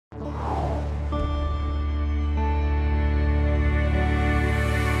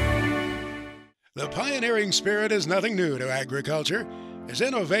The pioneering spirit is nothing new to agriculture, as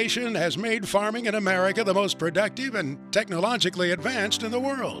innovation has made farming in America the most productive and technologically advanced in the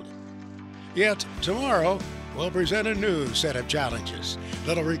world. Yet, tomorrow will present a new set of challenges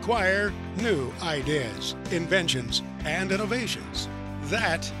that'll require new ideas, inventions, and innovations.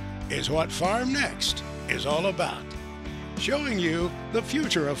 That is what Farm Next is all about, showing you the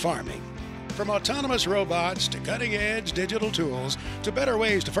future of farming. From autonomous robots to cutting-edge digital tools to better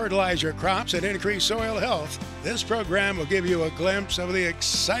ways to fertilize your crops and increase soil health, this program will give you a glimpse of the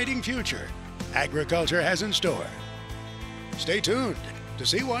exciting future agriculture has in store. Stay tuned to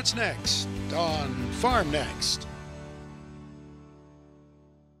see what's next on Farm Next.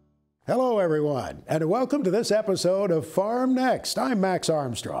 Hello, everyone, and welcome to this episode of Farm Next. I'm Max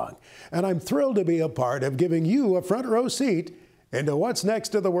Armstrong, and I'm thrilled to be a part of giving you a front row seat into what's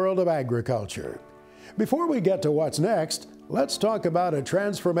next in the world of agriculture. Before we get to what's next, let's talk about a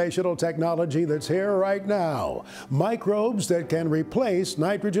transformational technology that's here right now, microbes that can replace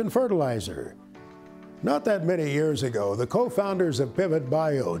nitrogen fertilizer. Not that many years ago, the co-founders of Pivot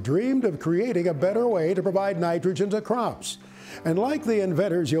Bio dreamed of creating a better way to provide nitrogen to crops. And like the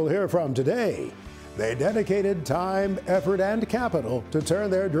inventors you'll hear from today, they dedicated time, effort, and capital to turn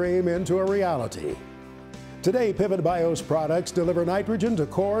their dream into a reality. Today, Pivot Bio's products deliver nitrogen to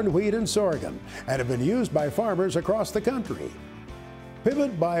corn, wheat, and sorghum and have been used by farmers across the country.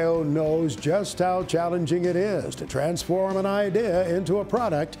 Pivot Bio knows just how challenging it is to transform an idea into a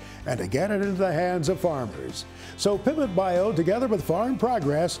product and to get it into the hands of farmers. So Pivot Bio, together with Farm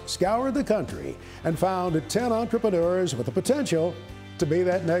Progress, scoured the country and found 10 entrepreneurs with the potential to be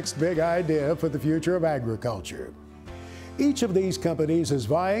that next big idea for the future of agriculture. Each of these companies is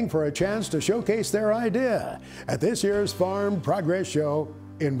vying for a chance to showcase their idea at this year's Farm Progress Show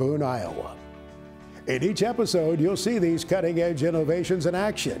in Boone, Iowa. In each episode, you'll see these cutting-edge innovations in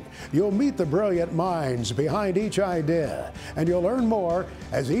action. You'll meet the brilliant minds behind each idea, and you'll learn more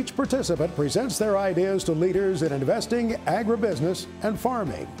as each participant presents their ideas to leaders in investing, agribusiness, and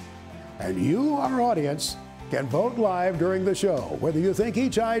farming. And you, our audience, can vote live during the show whether you think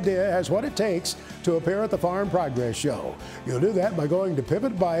each idea has what it takes to appear at the Farm Progress Show. You'll do that by going to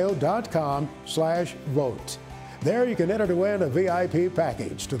pivotbio.com/vote. There you can enter to win a VIP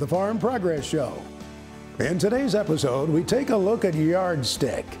package to the Farm Progress Show. In today's episode, we take a look at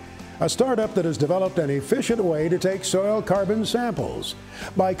Yardstick, a startup that has developed an efficient way to take soil carbon samples.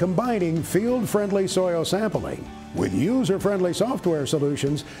 By combining field-friendly soil sampling with user-friendly software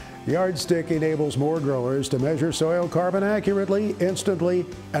solutions, Yardstick enables more growers to measure soil carbon accurately, instantly,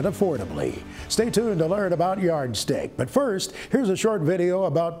 and affordably. Stay tuned to learn about Yardstick. But first, here's a short video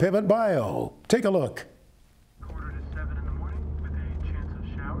about Pivot Bio. Take a look. 6:45 in the morning with a chance of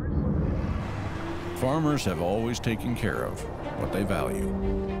showers. Farmers have always taken care of what they value.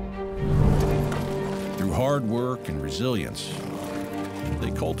 Through hard work and resilience, they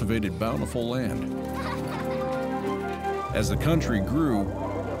cultivated bountiful land. As the country grew,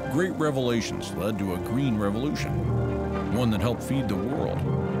 great revelations led to a green revolution, one that helped feed the world.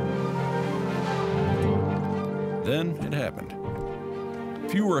 Then it happened.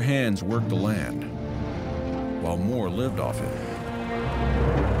 Fewer hands worked the land, while more lived off it.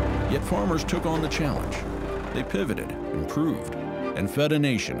 Yet farmers took on the challenge. They pivoted, improved, and fed a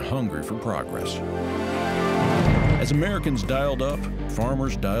nation hungry for progress. As Americans dialed up,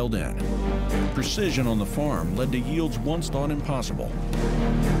 farmers dialed in. Precision on the farm led to yields once thought impossible.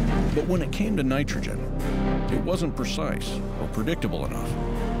 But when it came to nitrogen, it wasn't precise or predictable enough.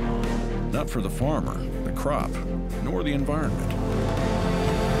 Not for the farmer, the crop, nor the environment.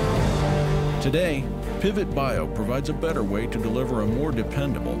 Today, Pivot Bio provides a better way to deliver a more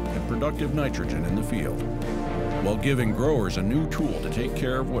dependable and productive nitrogen in the field, while giving growers a new tool to take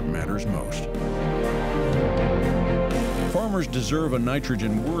care of what matters most. Farmers deserve a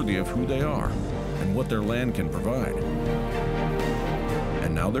nitrogen worthy of who they are and what their land can provide.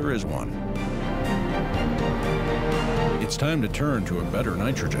 And now there is one. It's time to turn to a better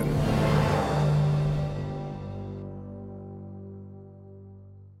nitrogen.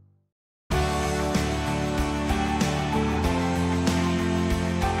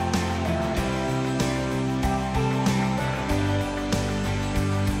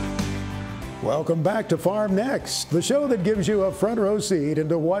 Welcome back to Farm Next, the show that gives you a front row seat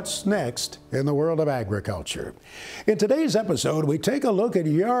into what's next in the world of agriculture. In today's episode, we take a look at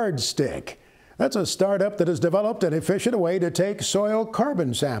Yardstick. That's a startup that has developed an efficient way to take soil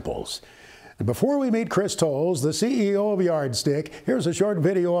carbon samples. And before we meet Chris Tolles, the CEO of Yardstick, here's a short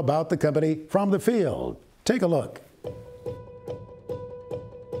video about the company from the field. Take a look.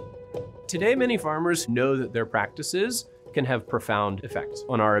 Today, many farmers know that their practices can have profound effects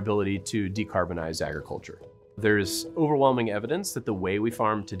on our ability to decarbonize agriculture. There's overwhelming evidence that the way we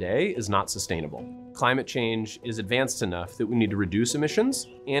farm today is not sustainable. Climate change is advanced enough that we need to reduce emissions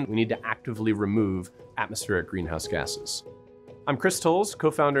and we need to actively remove atmospheric greenhouse gases. I'm Chris Tolles,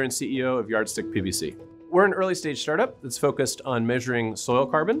 co-founder and CEO of Yardstick PBC. We're an early stage startup that's focused on measuring soil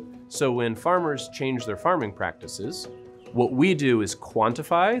carbon. So when farmers change their farming practices, what we do is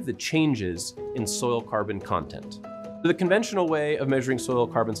quantify the changes in soil carbon content. The conventional way of measuring soil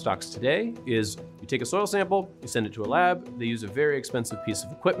carbon stocks today is you take a soil sample, you send it to a lab, they use a very expensive piece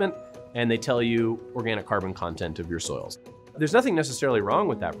of equipment, and they tell you organic carbon content of your soils. There's nothing necessarily wrong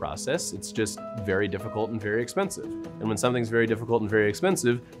with that process, it's just very difficult and very expensive. And when something's very difficult and very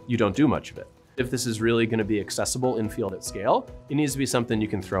expensive, you don't do much of it. If this is really going to be accessible in field at scale, it needs to be something you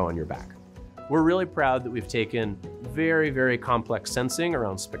can throw on your back. We're really proud that we've taken very, very complex sensing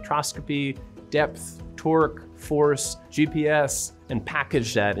around spectroscopy, depth, torque, force, GPS, and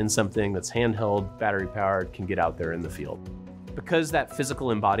package that in something that's handheld, battery-powered, can get out there in the field. Because that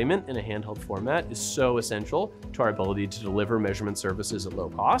physical embodiment in a handheld format is so essential to our ability to deliver measurement services at low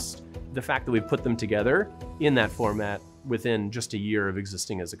cost, the fact that we put them together in that format within just a year of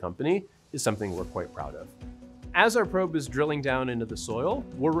existing as a company is something we're quite proud of. As our probe is drilling down into the soil,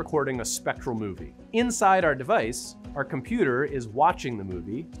 we're recording a spectral movie. Inside our device, our computer is watching the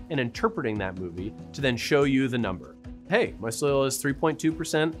movie and interpreting that movie to then show you the number. Hey, my soil is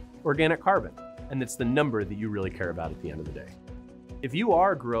 3.2% organic carbon, and it's the number that you really care about at the end of the day. If you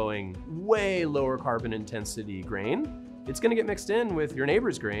are growing way lower carbon intensity grain, it's gonna get mixed in with your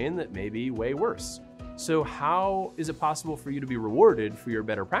neighbor's grain that may be way worse. So how is it possible for you to be rewarded for your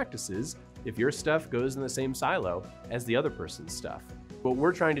better practices if your stuff goes in the same silo as the other person's stuff? What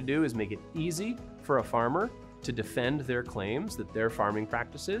we're trying to do is make it easy for a farmer to defend their claims that their farming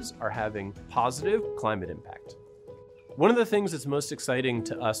practices are having positive climate impact. One of the things that's most exciting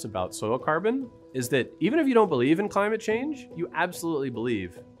to us about soil carbon is that even if you don't believe in climate change, you absolutely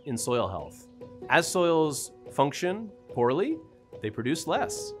believe in soil health. As soils function poorly, they produce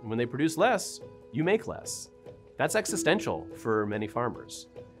less. And when they produce less, you make less. That's existential for many farmers.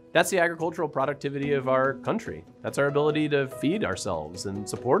 That's the agricultural productivity of our country. That's our ability to feed ourselves and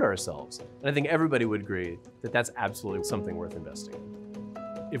support ourselves. And I think everybody would agree that that's absolutely something worth investing in.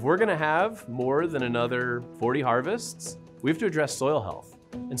 If we're gonna have more than another 40 harvests, we have to address soil health.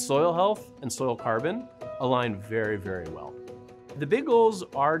 And soil health and soil carbon align very, very well. The big goals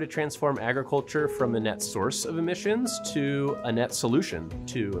are to transform agriculture from a net source of emissions to a net solution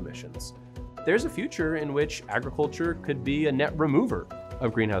to emissions. There's a future in which agriculture could be a net remover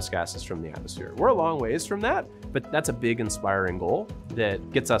of greenhouse gases from the atmosphere. We're a long ways from that, but that's a big inspiring goal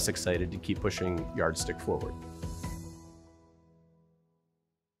that gets us excited to keep pushing Yardstick forward.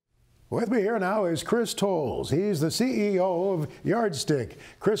 With me here now is Chris Tolles. He's the CEO of Yardstick.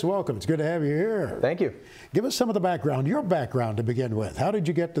 Chris, welcome. It's good to have you here. Thank you. Give us some of the background, your background to begin with. How did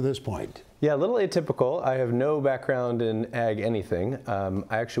you get to this point? Yeah, a little atypical. I have no background in ag anything. I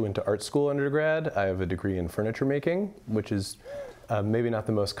actually went to art school undergrad. I have a degree in furniture making, which is maybe not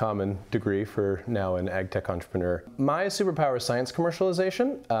the most common degree for now an ag tech entrepreneur. My superpower is science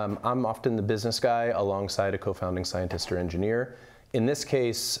commercialization. I'm often the business guy alongside a co-founding scientist or engineer. In this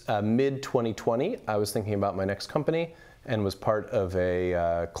case, mid-2020, I was thinking about my next company and was part of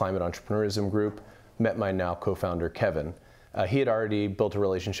a climate entrepreneurism group, met my now co-founder, Kevin. He had already built a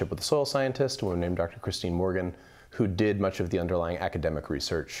relationship with a soil scientist, a woman named Dr. Christine Morgan, who did much of the underlying academic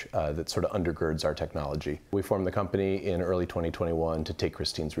research that sort of undergirds our technology. We formed the company in early 2021 to take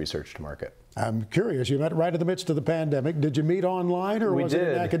Christine's research to market. I'm curious, you met right in the midst of the pandemic. Did you meet online or was it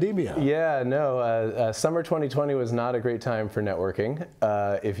in academia? Yeah, no, summer 2020 was not a great time for networking.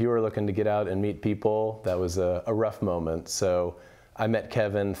 If you were looking to get out and meet people, that was a rough moment. So I met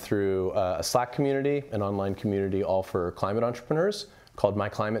Kevin through a Slack community, an online community all for climate entrepreneurs called My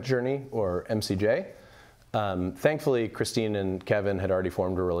Climate Journey, or MCJ. Thankfully, Christine and Kevin had already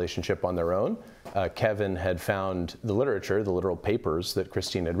formed a relationship on their own. Kevin had found the literature, the literal papers that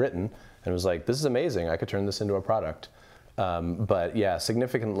Christine had written, and was like, this is amazing, I could turn this into a product. But yeah,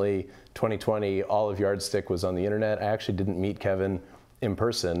 significantly, 2020, all of Yardstick was on the internet. I actually didn't meet Kevin in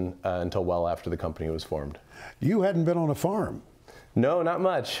person until well after the company was formed. You hadn't been on a farm. No, not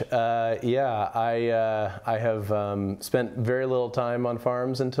much. Yeah, I have spent very little time on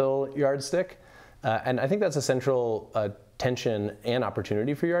farms until Yardstick. And I think that's a central tension and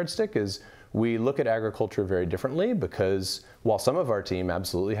opportunity for Yardstick is we look at agriculture very differently because while some of our team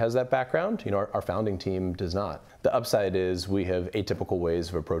absolutely has that background, you know, our founding team does not. The upside is we have atypical ways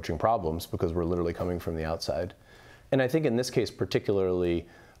of approaching problems because we're literally coming from the outside. And I think in this case particularly,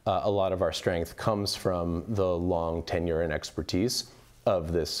 a lot of our strength comes from the long tenure and expertise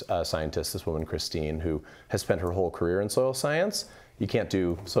of this scientist, this woman, Christine, who has spent her whole career in soil science. You can't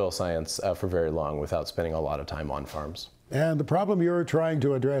do soil science for very long without spending a lot of time on farms. And the problem you're trying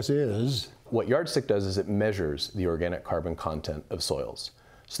to address is? What Yardstick does is it measures the organic carbon content of soils,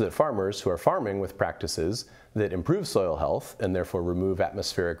 so that farmers who are farming with practices that improve soil health and therefore remove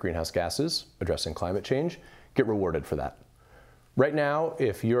atmospheric greenhouse gases, addressing climate change, get rewarded for that. Right now,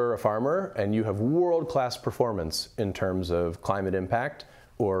 if you're a farmer and you have world-class performance in terms of climate impact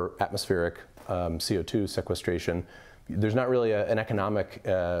or atmospheric CO2 sequestration, there's not really an economic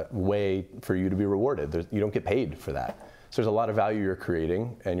way for you to be rewarded. You don't get paid for that. So there's a lot of value you're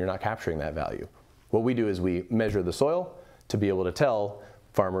creating and you're not capturing that value. What we do is we measure the soil to be able to tell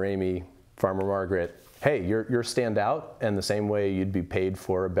Farmer Amy, Farmer Margaret, hey, you're stand out, and the same way you'd be paid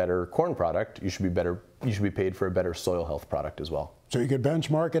for a better corn product, you should be paid for a better soil health product as well. So you could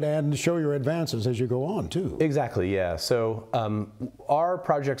benchmark it and show your advances as you go on, too. Exactly, yeah. So our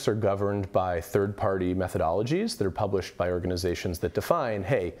projects are governed by third-party methodologies that are published by organizations that define,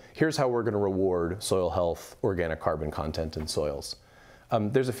 hey, here's how we're going to reward soil health, organic carbon content in soils.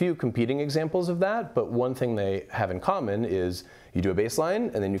 There's a few competing examples of that, but one thing they have in common is you do a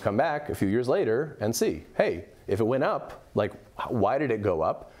baseline and then you come back a few years later and see, hey, if it went up, like why did it go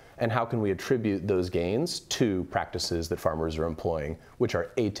up? And how can we attribute those gains to practices that farmers are employing, which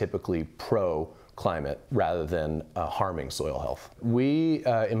are atypically pro-climate rather than harming soil health? We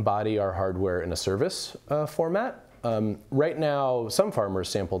embody our hardware in a service format. Right now, some farmers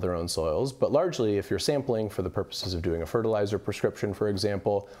sample their own soils, but largely if you're sampling for the purposes of doing a fertilizer prescription, for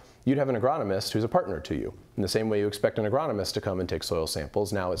example, you'd have an agronomist who's a partner to you. In the same way you expect an agronomist to come and take soil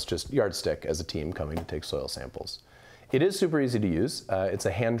samples, now it's just Yardstick as a team coming to take soil samples. It is super easy to use. It's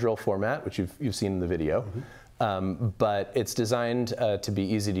a hand drill format, which you've seen in the video. But it's designed to be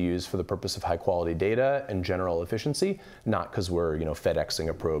easy to use for the purpose of high quality data and general efficiency, not because we're FedExing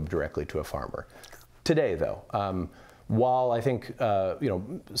a probe directly to a farmer. Today, though, while I think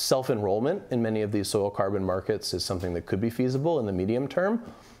self-enrollment in many of these soil carbon markets is something that could be feasible in the medium term,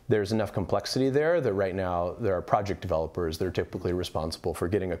 there's enough complexity there that right now there are project developers that are typically responsible for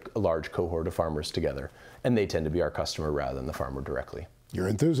getting a large cohort of farmers together, and they tend to be our customer rather than the farmer directly. Your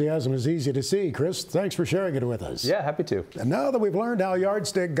enthusiasm is easy to see, Chris. Thanks for sharing it with us. Yeah, happy to. And now that we've learned how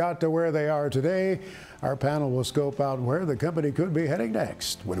Yardstick got to where they are today, our panel will scope out where the company could be heading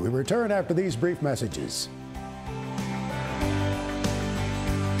next when we return after these brief messages.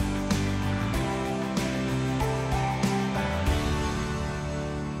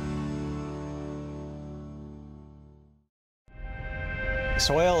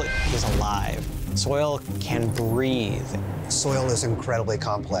 Soil is alive. Soil can breathe. Soil is incredibly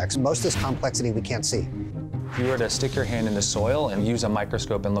complex. Most of this complexity we can't see. If you were to stick your hand in the soil and use a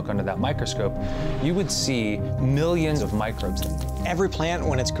microscope and look under that microscope, you would see millions of microbes. Every plant,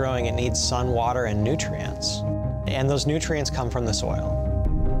 when it's growing, it needs sun, water, and nutrients. And those nutrients come from the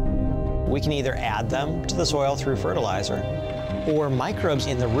soil. We can either add them to the soil through fertilizer, or microbes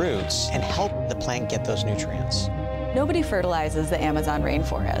in the roots can help the plant get those nutrients. Nobody fertilizes the Amazon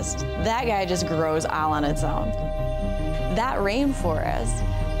rainforest. That guy just grows all on its own. That rainforest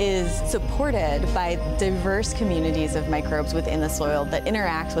is supported by diverse communities of microbes within the soil that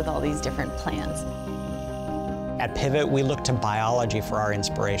interact with all these different plants. At Pivot, we look to biology for our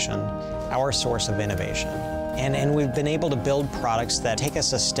inspiration, our source of innovation. And we've been able to build products that take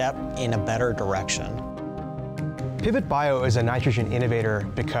us a step in a better direction. Pivot Bio is a nitrogen innovator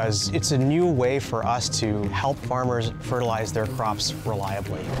because it's a new way for us to help farmers fertilize their crops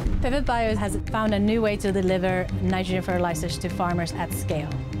reliably. Pivot Bio has found a new way to deliver nitrogen fertilizers to farmers at scale.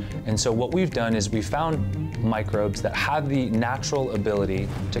 And so what we've done is we found microbes that have the natural ability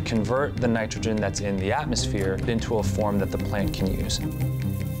to convert the nitrogen that's in the atmosphere into a form that the plant can use.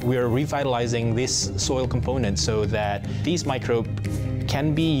 We're revitalizing this soil component so that these microbes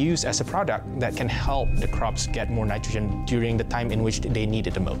can be used as a product that can help the crops get more nitrogen during the time in which they need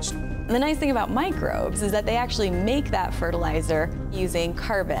it the most. The nice thing about microbes is that they actually make that fertilizer using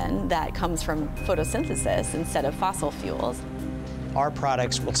carbon that comes from photosynthesis instead of fossil fuels. Our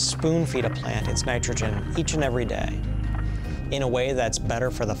products will spoon feed a plant its nitrogen each and every day in a way that's better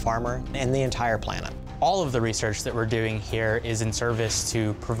for the farmer and the entire planet. All of the research that we're doing here is in service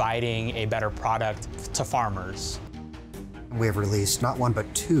to providing a better product to farmers. We have released not one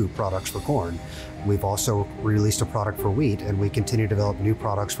but 2 products for corn. We've also released a product for wheat, and we continue to develop new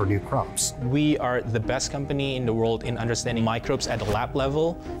products for new crops. We are the best company in the world in understanding microbes at the lab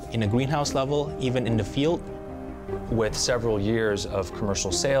level, in a greenhouse level, even in the field. with several years of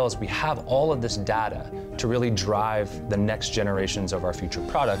commercial sales, we have all of this data to really drive the next generations of our future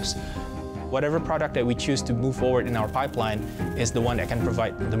products. Whatever product that we choose to move forward in our pipeline is the one that can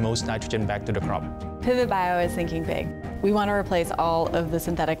provide the most nitrogen back to the crop. Pivot Bio is thinking big. We want to replace all of the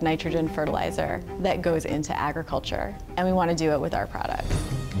synthetic nitrogen fertilizer that goes into agriculture, and we want to do it with our products.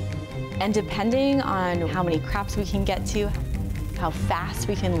 And depending on how many crops we can get to, how fast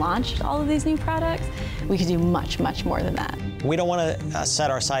we can launch all of these new products, we could do much, much more than that. We don't want to set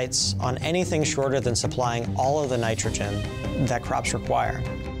our sights on anything shorter than supplying all of the nitrogen that crops require.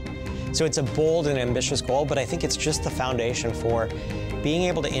 So it's a bold and ambitious goal, but I think it's just the foundation for being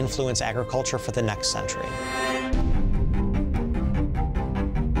able to influence agriculture for the next century.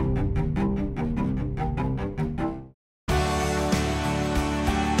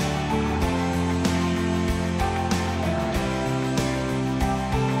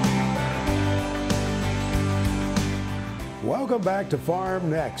 Welcome back to Farm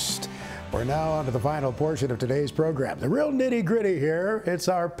Next. We're now on to the final portion of today's program. The real nitty-gritty here, it's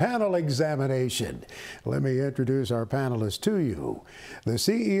our panel examination. Let me introduce our panelists to you. The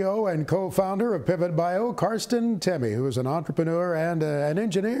CEO and co-founder of Pivot Bio, Karsten Temme, who is an entrepreneur and an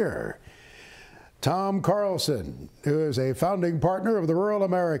engineer. Tom Carlson, who is a founding partner of the Rural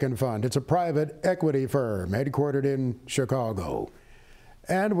American Fund. It's a private equity firm headquartered in Chicago.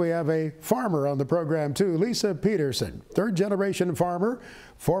 And we have a farmer on the program, too, Lisa Peterson, third-generation farmer,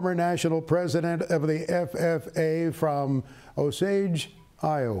 former national president of the FFA from Osage,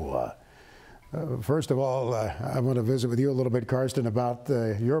 Iowa. First of all, I want to visit with you a little bit, Karsten, about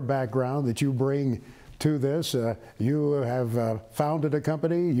your background that you bring to this. You have founded a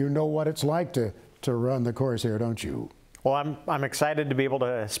company. You know what it's like to run the course here, don't you? Well, I'm excited to be able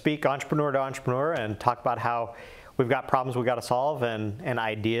to speak entrepreneur to entrepreneur and talk about how we've got problems we've got to solve and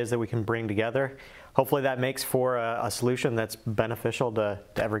ideas that we can bring together. Hopefully that makes for a solution that's beneficial to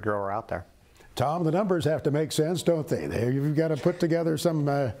every grower out there. Tom, the numbers have to make sense, don't they? You've got to put together some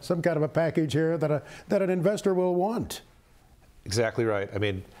kind of a package here that an investor will want. Exactly right. I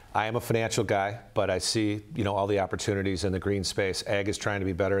mean, I am a financial guy, but I see, all the opportunities in the green space. Ag is trying to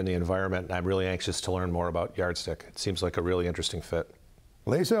be better in the environment, and I'm really anxious to learn more about Yardstick. It seems like a really interesting fit.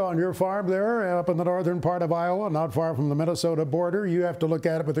 Lisa, on your farm there up in the northern part of Iowa, not far from the Minnesota border, you have to look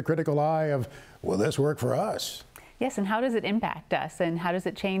at it with the critical eye of, will this work for us? Yes, and how does it impact us, and how does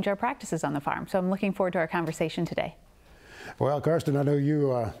it change our practices on the farm? So I'm looking forward to our conversation today. Well, Karsten, I know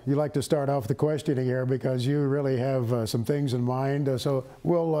you like to start off the questioning here because you really have some things in mind. So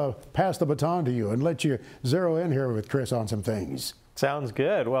we'll pass the baton to you and let you zero in here with Chris on some things. Sounds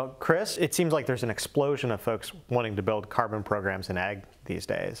good. Well, Chris, it seems like there's an explosion of folks wanting to build carbon programs in ag these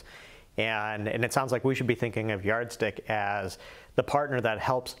days. And it sounds like we should be thinking of Yardstick as the partner that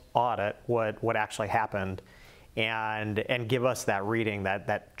helps audit what actually happened and give us that reading,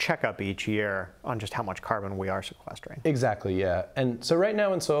 that checkup each year on just how much carbon we are sequestering. Exactly, yeah. And so right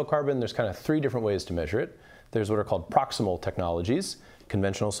now in soil carbon, there's kind of 3 different ways to measure it. There's what are called proximal technologies.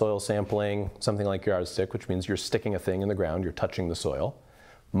 Conventional soil sampling, something like Yardstick, which means you're sticking a thing in the ground, you're touching the soil.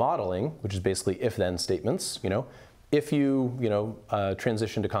 Modeling, which is basically if-then statements. If you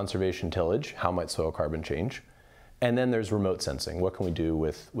transition to conservation tillage, how might soil carbon change? And then there's remote sensing. What can we do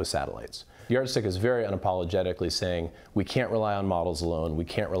with satellites? Yardstick is very unapologetically saying we can't rely on models alone, we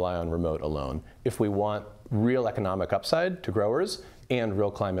can't rely on remote alone. If we want real economic upside to growers and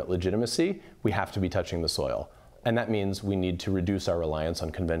real climate legitimacy, we have to be touching the soil. And that means we need to reduce our reliance on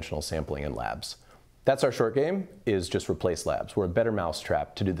conventional sampling in labs. That's our short game, is just replace labs. We're a better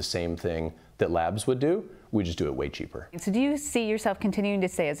mousetrap to do the same thing that labs would do. We just do it way cheaper. So do you see yourself continuing to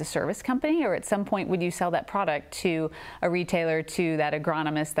stay as a service company, or at some point would you sell that product to a retailer, to that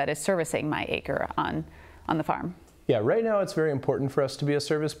agronomist that is servicing my acre on the farm? Yeah, right now it's very important for us to be a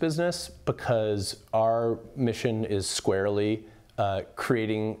service business because our mission is squarely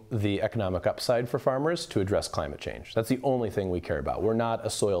creating the economic upside for farmers to address climate change. That's the only thing we care about. We're not a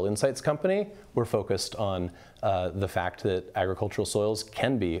soil insights company. We're focused on the fact that agricultural soils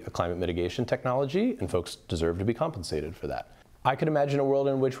can be a climate mitigation technology, and folks deserve to be compensated for that. I could imagine a world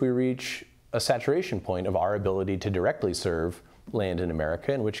in which we reach a saturation point of our ability to directly serve land in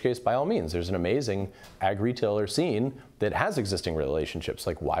America, in which case, by all means, there's an amazing ag retailer scene that has existing relationships.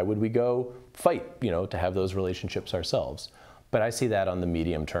 Like, why would we go fight, to have those relationships ourselves? But I see that on the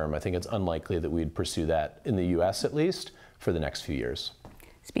medium term. I think it's unlikely that we'd pursue that, in the US at least, for the next few years.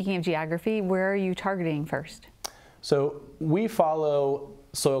 Speaking of geography, where are you targeting first? So we follow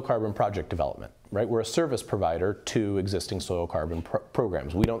soil carbon project development. right? We're a service provider to existing soil carbon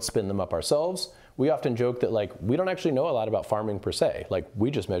programs. We don't spin them up ourselves. We often joke that like we don't actually know a lot about farming per se. Like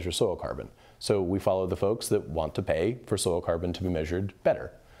we just measure soil carbon. So we follow the folks that want to pay for soil carbon to be measured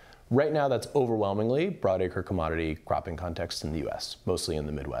better. Right now, that's overwhelmingly broadacre commodity cropping context in the US, mostly in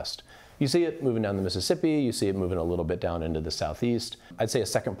the Midwest. You see it moving down the Mississippi, you see it moving a little bit down into the Southeast. I'd say a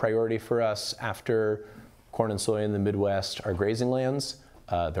second priority for us after corn and soy in the Midwest are grazing lands.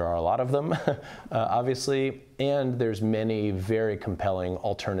 There are a lot of them, obviously, and there's many very compelling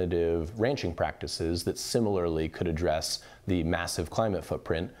alternative ranching practices that similarly could address the massive climate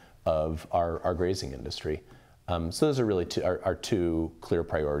footprint of our grazing industry. So those are really our two clear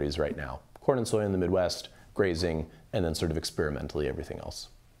priorities right now. Corn and soy in the Midwest, grazing, and then sort of experimentally everything else.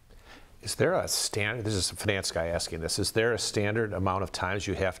 Is there a standard, this is a finance guy asking this, is there a standard amount of times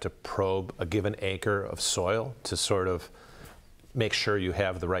you have to probe a given acre of soil to sort of make sure you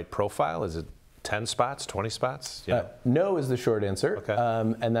have the right profile? Is it 10 spots, 20 spots? Yeah. No is the short answer, okay.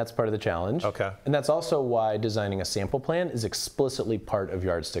 And that's part of the challenge. Okay. And that's also why designing a sample plan is explicitly part of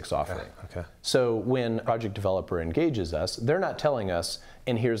Yardstick's offering. Okay. So when a project developer engages us, they're not telling us,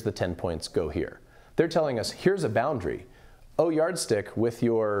 and here's the 10 points, go here. They're telling us, here's a boundary. Oh, Yardstick, with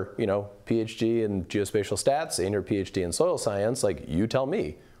your PhD in geospatial stats and your PhD in soil science, like you tell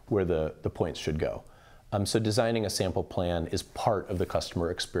me where the points should go. So designing a sample plan is part of the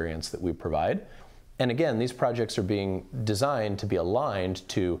customer experience that we provide. And again, these projects are being designed to be aligned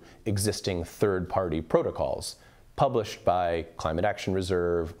to existing third-party protocols published by Climate Action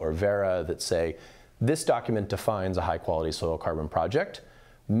Reserve or Verra that say, this document defines a high-quality soil carbon project.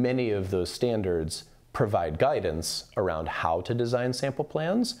 Many of those standards provide guidance around how to design sample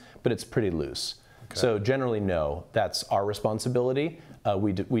plans, but it's pretty loose. Okay. So generally, no, that's our responsibility.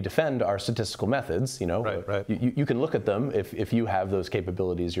 We defend our statistical methods, Right. You can look at them if you have those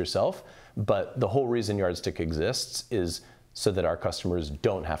capabilities yourself, but the whole reason Yardstick exists is so that our customers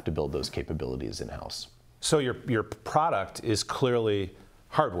don't have to build those capabilities in-house. So your product is clearly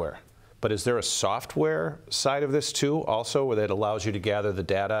hardware, but is there a software side of this too also where that allows you to gather the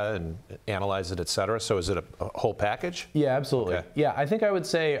data and analyze it, et cetera? So is it a whole package? Yeah, absolutely. Okay. Yeah, I think I would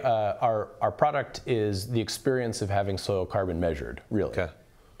say our product is the experience of having soil carbon measured, really. Okay.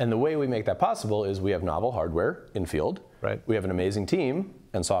 And the way we make that possible is we have novel hardware in field. Right. We have an amazing team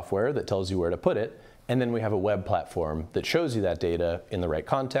and software that tells you where to put it. And then we have a web platform that shows you that data in the right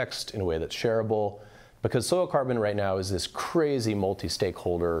context, in a way that's shareable. Because soil carbon right now is this crazy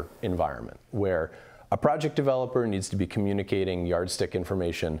multi-stakeholder environment where a project developer needs to be communicating Yardstick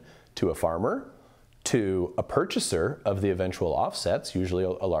information to a farmer, to a purchaser of the eventual offsets, usually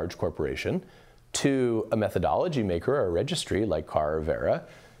a large corporation, to a methodology maker or a registry like CAR or Verra,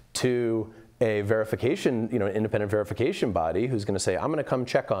 to a verification, independent verification body who's going to say, I'm going to come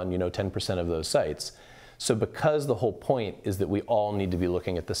check on 10% of those sites. So because the whole point is that we all need to be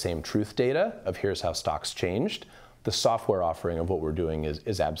looking at the same truth data of here's how stocks changed, the software offering of what we're doing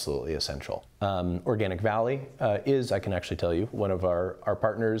is absolutely essential. Organic Valley is, I can actually tell you, one of our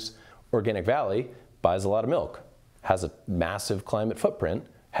partners. Organic Valley buys a lot of milk, has a massive climate footprint,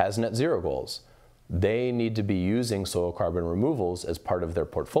 has net zero goals. They need to be using soil carbon removals as part of their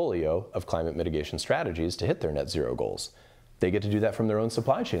portfolio of climate mitigation strategies to hit their net zero goals. They get to do that from their own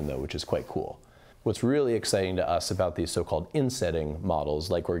supply chain though, which is quite cool. What's really exciting to us about these so-called insetting models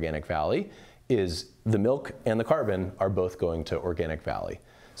like Organic Valley is the milk and the carbon are both going to Organic Valley.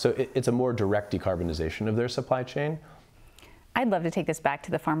 So it's a more direct decarbonization of their supply chain. I'd love to take this back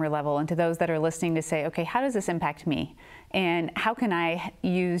to the farmer level and to those that are listening to say, okay, how does this impact me? And how can I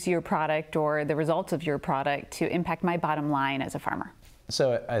use your product or the results of your product to impact my bottom line as a farmer?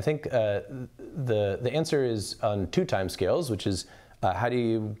 So I think the answer is on two time scales, which is how do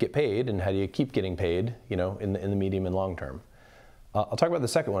you get paid and how do you keep getting paid, in the medium and long term? I'll talk about the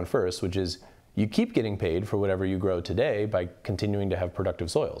second one first, which is you keep getting paid for whatever you grow today by continuing to have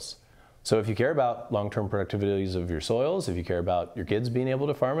productive soils. So if you care about long-term productivities of your soils, if you care about your kids being able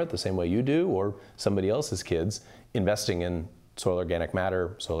to farm it the same way you do or somebody else's kids, investing in soil organic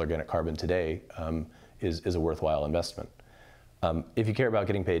matter, soil organic carbon today is a worthwhile investment. If you care about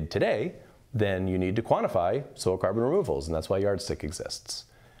getting paid today, then you need to quantify soil carbon removals, and that's why Yardstick exists.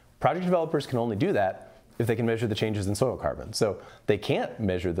 Project developers can only do that if they can measure the changes in soil carbon. So they can't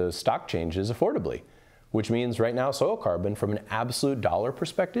measure those stock changes affordably, which means right now soil carbon from an absolute dollar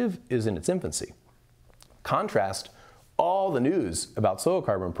perspective is in its infancy. Contrast all the news about soil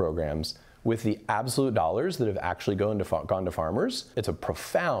carbon programs with the absolute dollars that have actually gone to farmers. It's a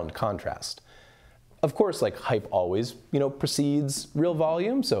profound contrast. Of course, like hype always, precedes real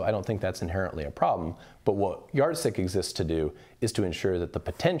volume, so I don't think that's inherently a problem. But what Yardstick exists to do is to ensure that the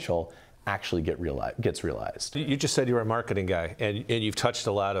potential actually gets realized. You just said you were a marketing guy, and you've touched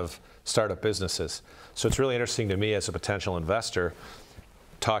a lot of startup businesses. So it's really interesting to me as a potential investor,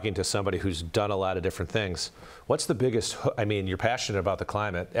 talking to somebody who's done a lot of different things. What's the biggest, I mean, you're passionate about the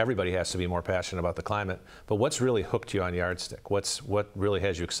climate. Everybody has to be more passionate about the climate. But what's really hooked you on Yardstick? What really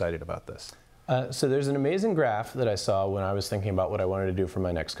has you excited about this? So there's an amazing graph that I saw when I was thinking about what I wanted to do for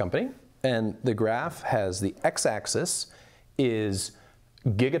my next company. And the graph has the x-axis is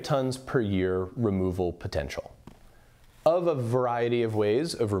gigatons per year removal potential of a variety of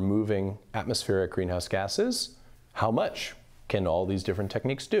ways of removing atmospheric greenhouse gases. How much can all these different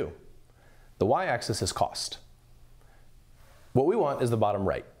techniques do? The y-axis is cost. What we want is the bottom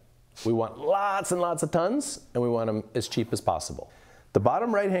right. We want lots and lots of tons, and we want them as cheap as possible. The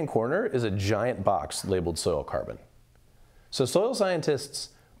bottom right-hand corner is a giant box labeled soil carbon. So soil scientists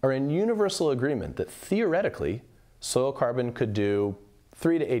are in universal agreement that theoretically, soil carbon could do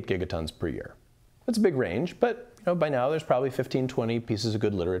 3 to 8 gigatons per year. That's a big range, but by now there's probably 15, 20 pieces of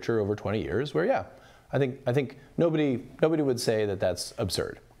good literature over 20 years where, yeah, I think nobody would say that that's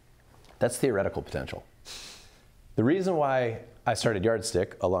absurd. That's theoretical potential. The reason why I started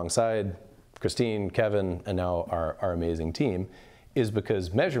Yardstick alongside Christine, Kevin, and now our amazing team is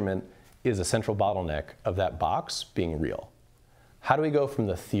because measurement is a central bottleneck of that box being real. How do we go from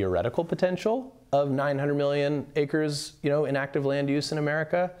the theoretical potential of 900 million acres, in active land use in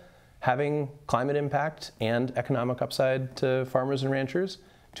America, having climate impact and economic upside to farmers and ranchers,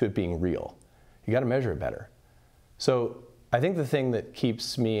 to it being real? You got to measure it better. So I think the thing that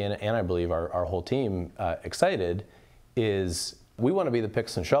keeps me and I believe our whole team excited is we want to be the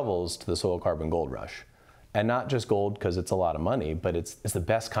picks and shovels to the soil carbon gold rush. And not just gold because it's a lot of money, but it's the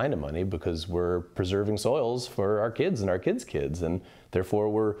best kind of money because we're preserving soils for our kids and our kids' kids, and therefore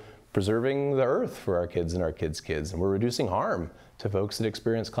we're preserving the earth for our kids and our kids' kids, and we're reducing harm to folks that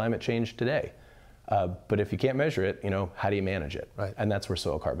experience climate change today. But if you can't measure it, how do you manage it? Right. And that's where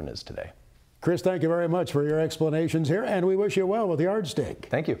soil carbon is today. Chris, thank you very much for your explanations here, and we wish you well with the Yardstick.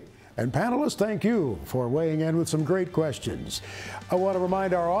 Thank you. And panelists, thank you for weighing in with some great questions. I want to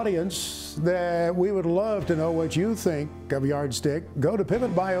remind our audience that we would love to know what you think of Yardstick. Go to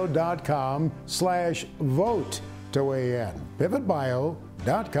pivotbio.com/vote to weigh in.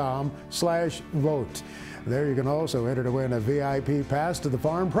 pivotbio.com/vote. There you can also enter to win a VIP pass to the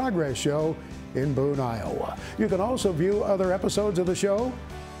Farm Progress Show in Boone, Iowa. You can also view other episodes of the show.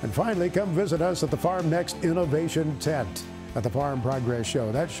 And finally, come visit us at the Farm Next Innovation Tent at the Farm Progress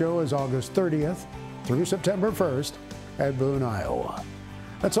Show. That show is August 30th through September 1st at Boone, Iowa.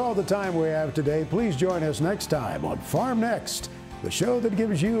 That's all the time we have today. Please join us next time on Farm Next, the show that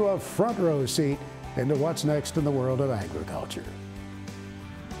gives you a front row seat into what's next in the world of agriculture.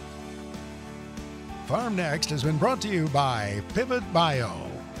 Farm Next has been brought to you by Pivot Bio.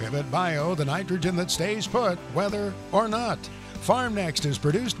 Pivot Bio, the nitrogen that stays put, whether or not. Farm Next is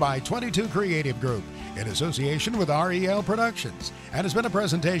produced by 22 Creative Group in association with REL Productions and has been a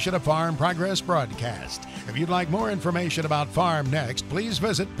presentation of Farm Progress Broadcast. If you'd like more information about Farm Next, please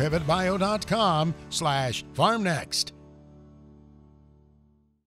visit pivotbio.com/farmnext.